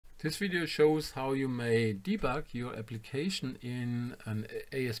This video shows how you may debug your application in an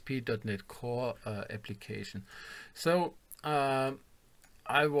ASP.NET Core application. So I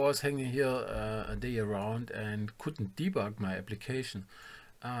was hanging here a day around and couldn't debug my application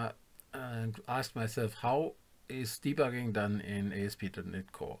and asked myself, how is debugging done in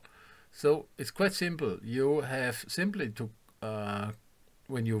ASP.NET Core? So it's quite simple. You have simply to,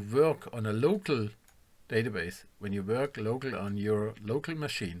 when you work on a local database, when you work local on your local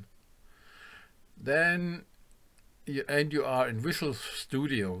machine, then you are in Visual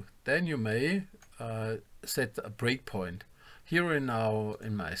Studio, then you may set a breakpoint. Here now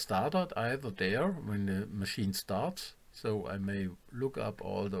in my starter, either there when the machine starts, so I may look up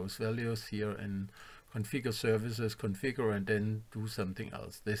all those values here in configure services, configure, and then do something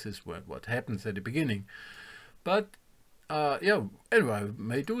else. This is what happens at the beginning. But yeah, anyway, I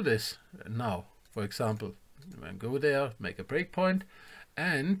may do this now. For example, I go there, make a breakpoint.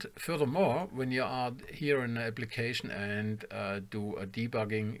 And furthermore, when you are here in the application and do a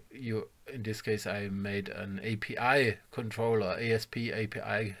debugging, in this case I made an API controller, ASP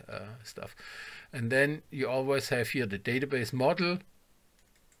API stuff, and then you always have here the database model,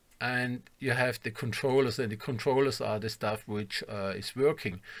 and you have the controllers, and the controllers are the stuff which is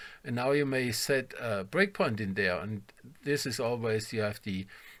working. And now you may set a breakpoint in there, and this is always, you have the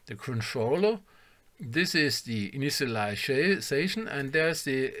controller. This is the initialization, and there's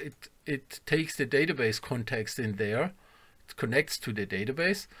it takes the database context in there, it connects to the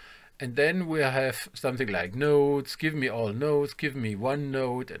database, and then we have something like nodes, give me all nodes, give me one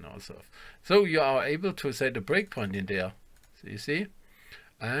node, and all stuff. So you are able to set a breakpoint in there. So you see,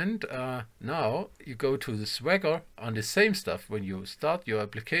 and now you go to the Swagger on the same stuff. When you start your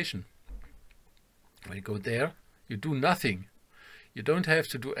application, when you go there, you do nothing. You don't have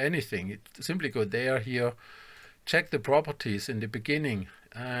to do anything. You simply go there, here, check the properties in the beginning,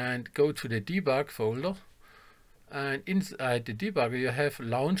 and go to the debug folder. And inside the debugger, you have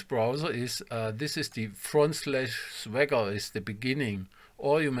launch browser. This is the /swagger is the beginning,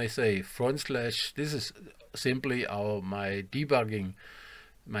 or you may say /. This is simply my debugging,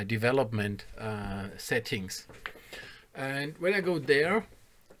 my development settings. And when I go there,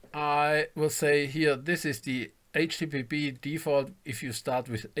 I will say here, this is the HTTP default. If you start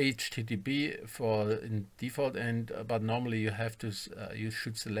with HTTP in default, but normally you have to you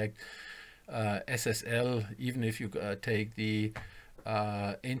should select SSL, even if you take the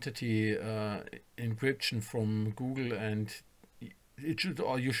entity encryption from Google, and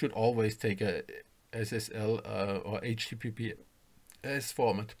you should always take a SSL or HTTPS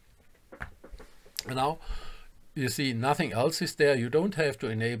format. And now you see nothing else is there. You don't have to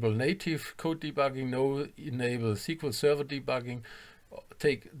enable native code debugging, no enable SQL Server debugging.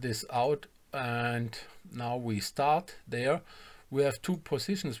 Take this out, and now we start there. We have two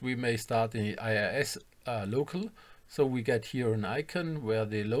positions. We may start in the IIS local, so we get here an icon where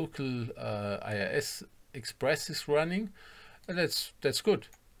the local IIS Express is running, and that's good.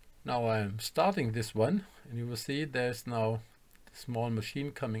 Now I'm starting this one, and you will see there's now a small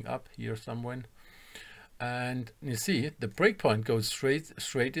machine coming up here somewhere. And you see the breakpoint goes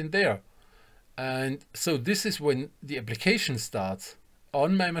straight in there. And so this is when the application starts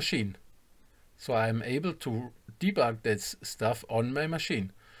on my machine. So I'm able to debug that stuff on my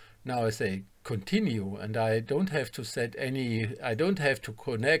machine. Now I say continue, and I don't have to set any, I don't have to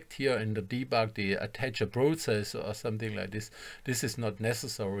connect here in the debug, the attach a process or something like this. This is not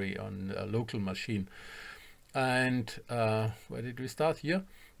necessary on a local machine. And where did we start here?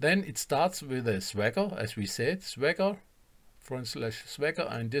 Then it starts with a Swagger, as we said, Swagger, /Swagger,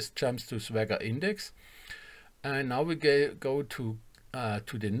 and this jumps to Swagger index. And now we go to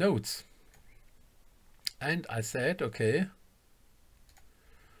the nodes. And I said, okay,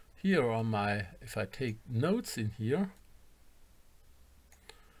 here are my, if I take nodes in here,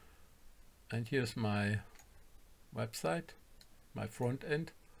 and here's my website, my front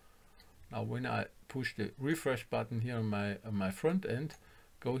end. Now when I push the refresh button here on my front end,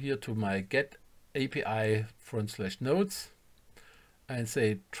 go here to my get API /nodes and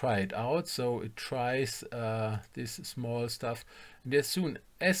say try it out. So it tries this small stuff, and as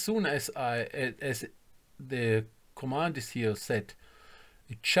soon as the command is here set,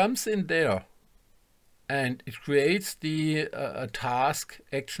 it jumps in there and it creates the task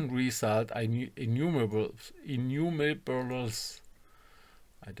action result enumerables.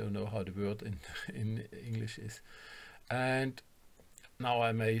 I don't know how the word in English is. And now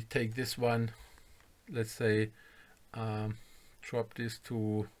I may take this one, let's say, drop this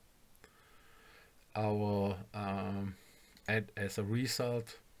to our add as a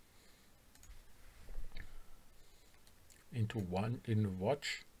result into one in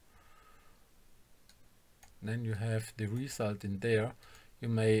watch, then you have the result in there. You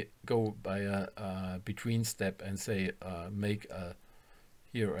may go by a between step and say make a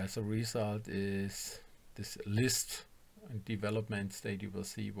here as a result is this list and development state. You will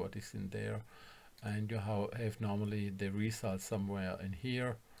see what is in there, and you have normally the result somewhere in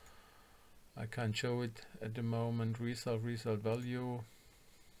here. I can't show it at the moment. Result value.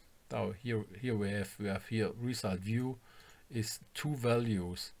 Now here we have here result view is 2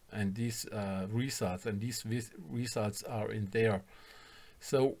 values, and these results and these results are in there.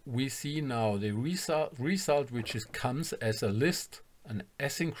 So we see now the result which comes as a list, an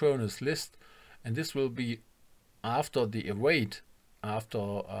asynchronous list, and this will be after the await,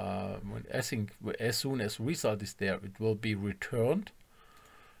 after as soon as result is there, it will be returned.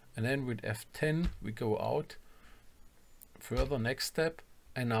 And then with F10 we go out further, next step,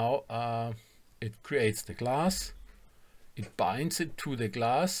 and now it creates the class, it binds it to the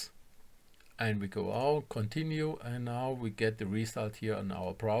class, and we go out, continue, and now we get the result here on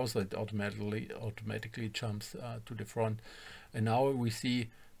our browser. It automatically jumps to the front, and now we see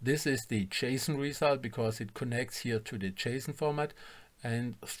this is the JSON result because it connects here to the JSON format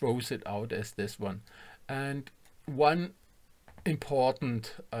and throws it out as this one. And one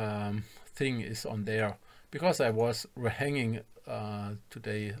important thing is on there, because I was hanging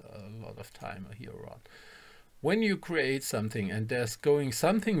today a lot of time here around. When you create something and there's going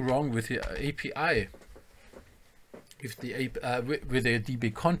something wrong with the API, with the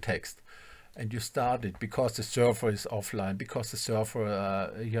DBContext, and you start it because the server is offline, because the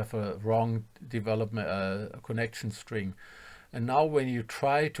server you have a wrong development connection string, and now when you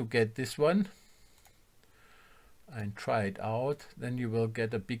try to get this one and try it out, then you will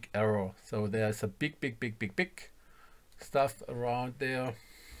get a big error. So there's a big stuff around there.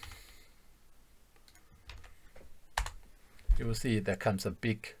 You will see there comes a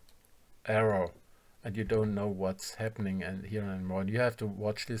big error and you don't know what's happening, and here and more. You have to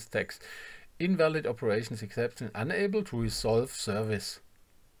watch this text. Invalid operations exception, unable to resolve service.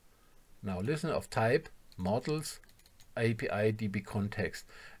 Now listen, of type models API DBContext,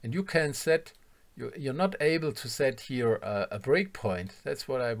 and you can set, you're not able to set here a breakpoint. That's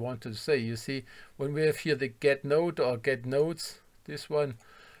what I want to say. You see, when we have here the get node or get nodes, this one,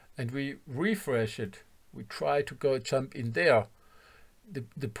 and we refresh it, we try to jump in there,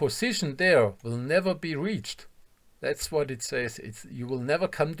 the position there will never be reached. That's what it says. You will never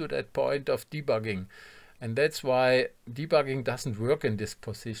come to that point of debugging, and that's why debugging doesn't work in this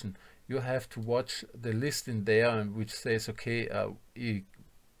position. You have to watch the list in there, which says, okay, it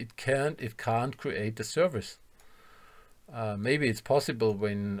can't create a service. Maybe it's possible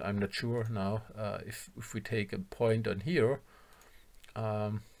when, I'm not sure now, if we take a point on here.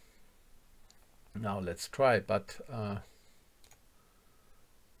 Now let's try, but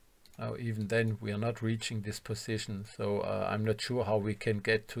even then we are not reaching this position, so I'm not sure how we can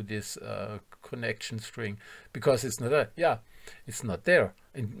get to this connection string, because it's not there. Yeah, it's not there.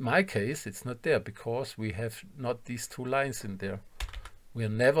 In my case, it's not there because we have not these 2 lines in there.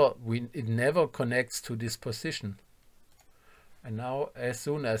 It never connects to this position. And now, as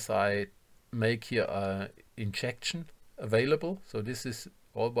soon as I make here a injection available, so this is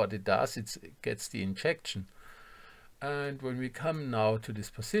all what it does, it gets the injection. And when we come now to this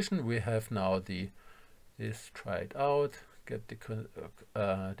position, we have now this, try it out, get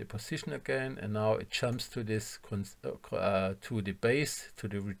the position again, and now it jumps to this to the base, to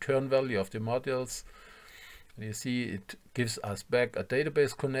the return value of the modules. And you see it gives us back a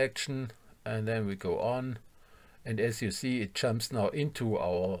database connection, and then we go on, and as you see, it jumps now into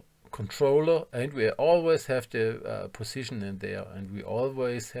our controller, and we always have the position in there, and we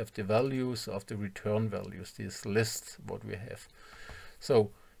always have the values of the return values, these lists what we have.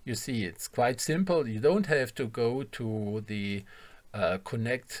 So you see, it's quite simple. You don't have to go to the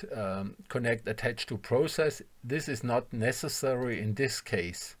connect attached to process. This is not necessary in this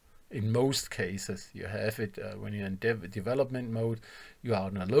case. In most cases you have it when you're in development mode, you are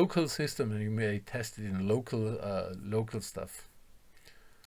on a local system and you may test it in local stuff.